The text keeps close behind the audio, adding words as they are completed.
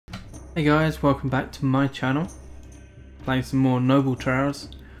Hey guys, welcome back to my channel. Playing some more Noble Trails.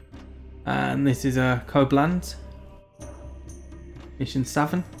 And this is Koblenz. Mission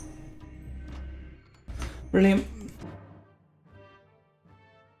 7. Brilliant.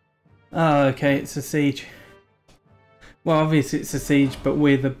 Oh, okay, it's a siege. Well, obviously it's a siege, but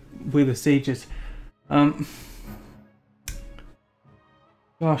we're the siegers.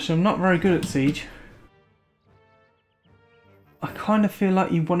 Gosh, I'm not very good at siege. I kind of feel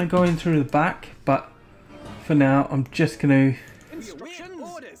like you want to go in through the back, but for now I'm just gonna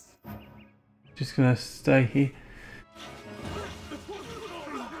stay here.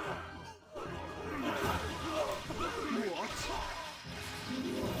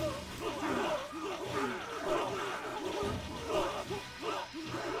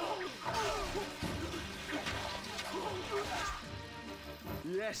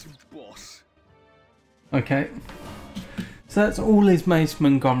 Yes, boss. Okay. So that's all his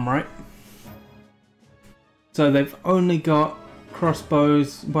macemen gone, right? So they've only got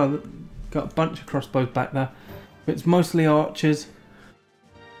crossbows, well, got a bunch of crossbows back there, but it's mostly archers.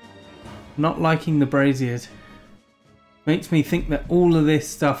 Not liking the braziers. Makes me think that all of this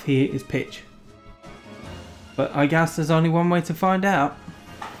stuff here is pitch. But I guess there's only one way to find out.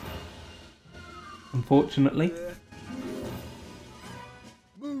 Unfortunately.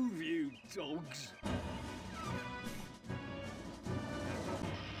 Move, you dogs.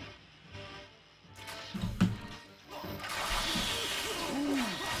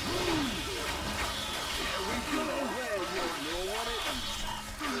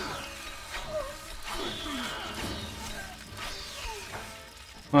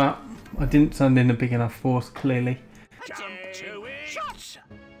 Well, I didn't send in a big enough force, clearly. Jump to it. Shots.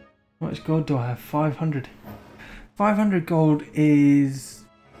 How much gold do I have? 500. 500 gold is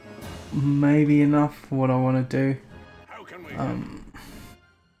maybe enough for what I want to do. How can we?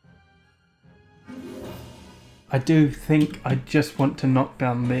 I do think I just want to knock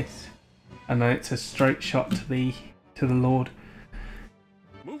down this, and then it's a straight shot to the Lord.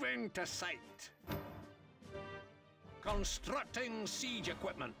 Moving to site. Constructing siege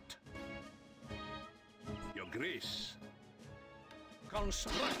equipment. Your Grace.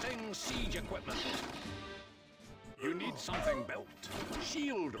 Constructing siege equipment. You need something built.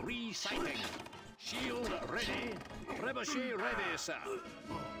 Shield resighting. Shield ready. Trebuchet ready, sir.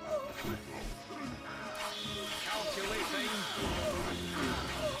 Calculating.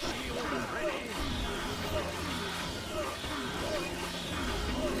 Shield ready.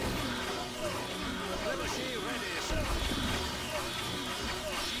 Trebuchet ready, sir.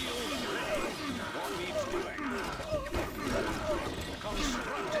 Shield ready. What needs doing?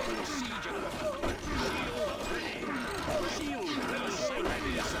 Constructing siege equipment. Shield ready. Shield trebuchet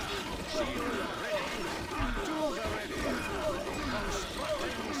ready, sir. Shield ready. Tools are ready.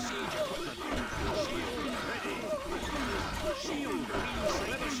 Constructing siege equipment. Shield ready. Shield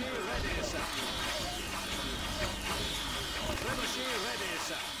trebuchet ready, sir. Trebuchet ready,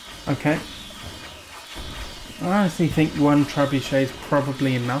 sir. Okay. I honestly think one trebuchet is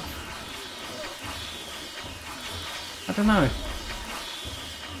probably enough. I don't know.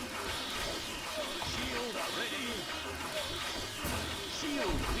 Shield ready.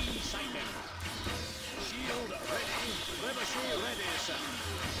 Shield resighting. Shield ready. Trebuchet ready, sir.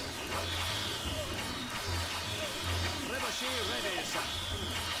 Trebuchet ready, sir.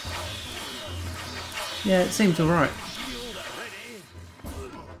 Yeah, it seems alright. Shield ready.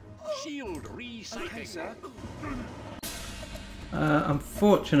 Shield resighting. Okay, sir.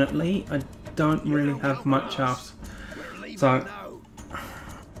 Unfortunately, I don't really have much else. So,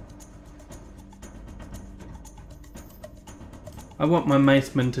 I want my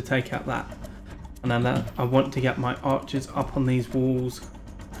macemen to take out that. And then I want to get my archers up on these walls.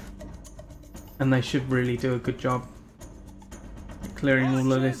 And they should really do a good job clearing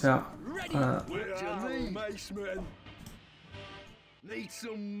all of this out. What do you need, maceman? Need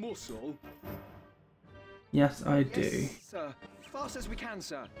some muscle? Yes, I do. Yes, sir. Fast as we can,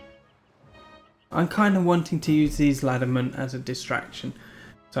 sir. I'm kind of wanting to use these laddermen as a distraction.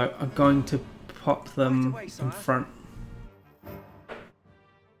 So I'm going to pop them in front.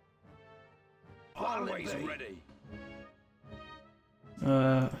 Always ready.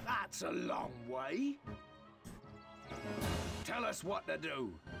 That's a long way. Tell us what to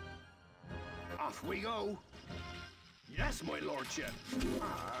do. Off we go. Yes, my lordship.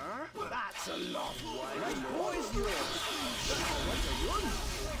 That's a long way. Right, boys, yours. Right to run.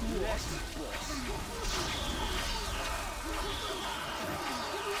 Yes, boss.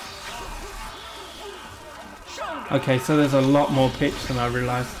 Okay, so there's a lot more pitch than I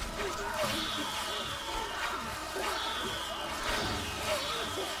realised.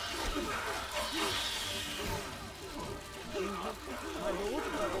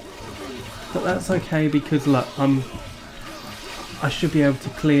 But that's okay because look, I should be able to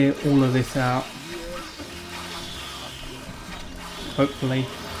clear all of this out. Hopefully.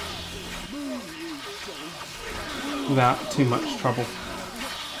 Without too much trouble.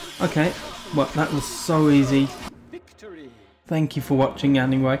 Okay, well that was so easy. Thank you for watching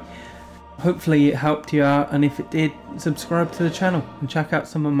anyway. Hopefully it helped you out, and if it did, subscribe to the channel and check out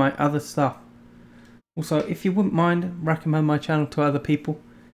some of my other stuff. Also, if you wouldn't mind, recommend my channel to other people.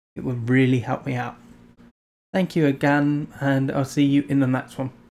 It would really help me out. Thank you again, and I'll see you in the next one.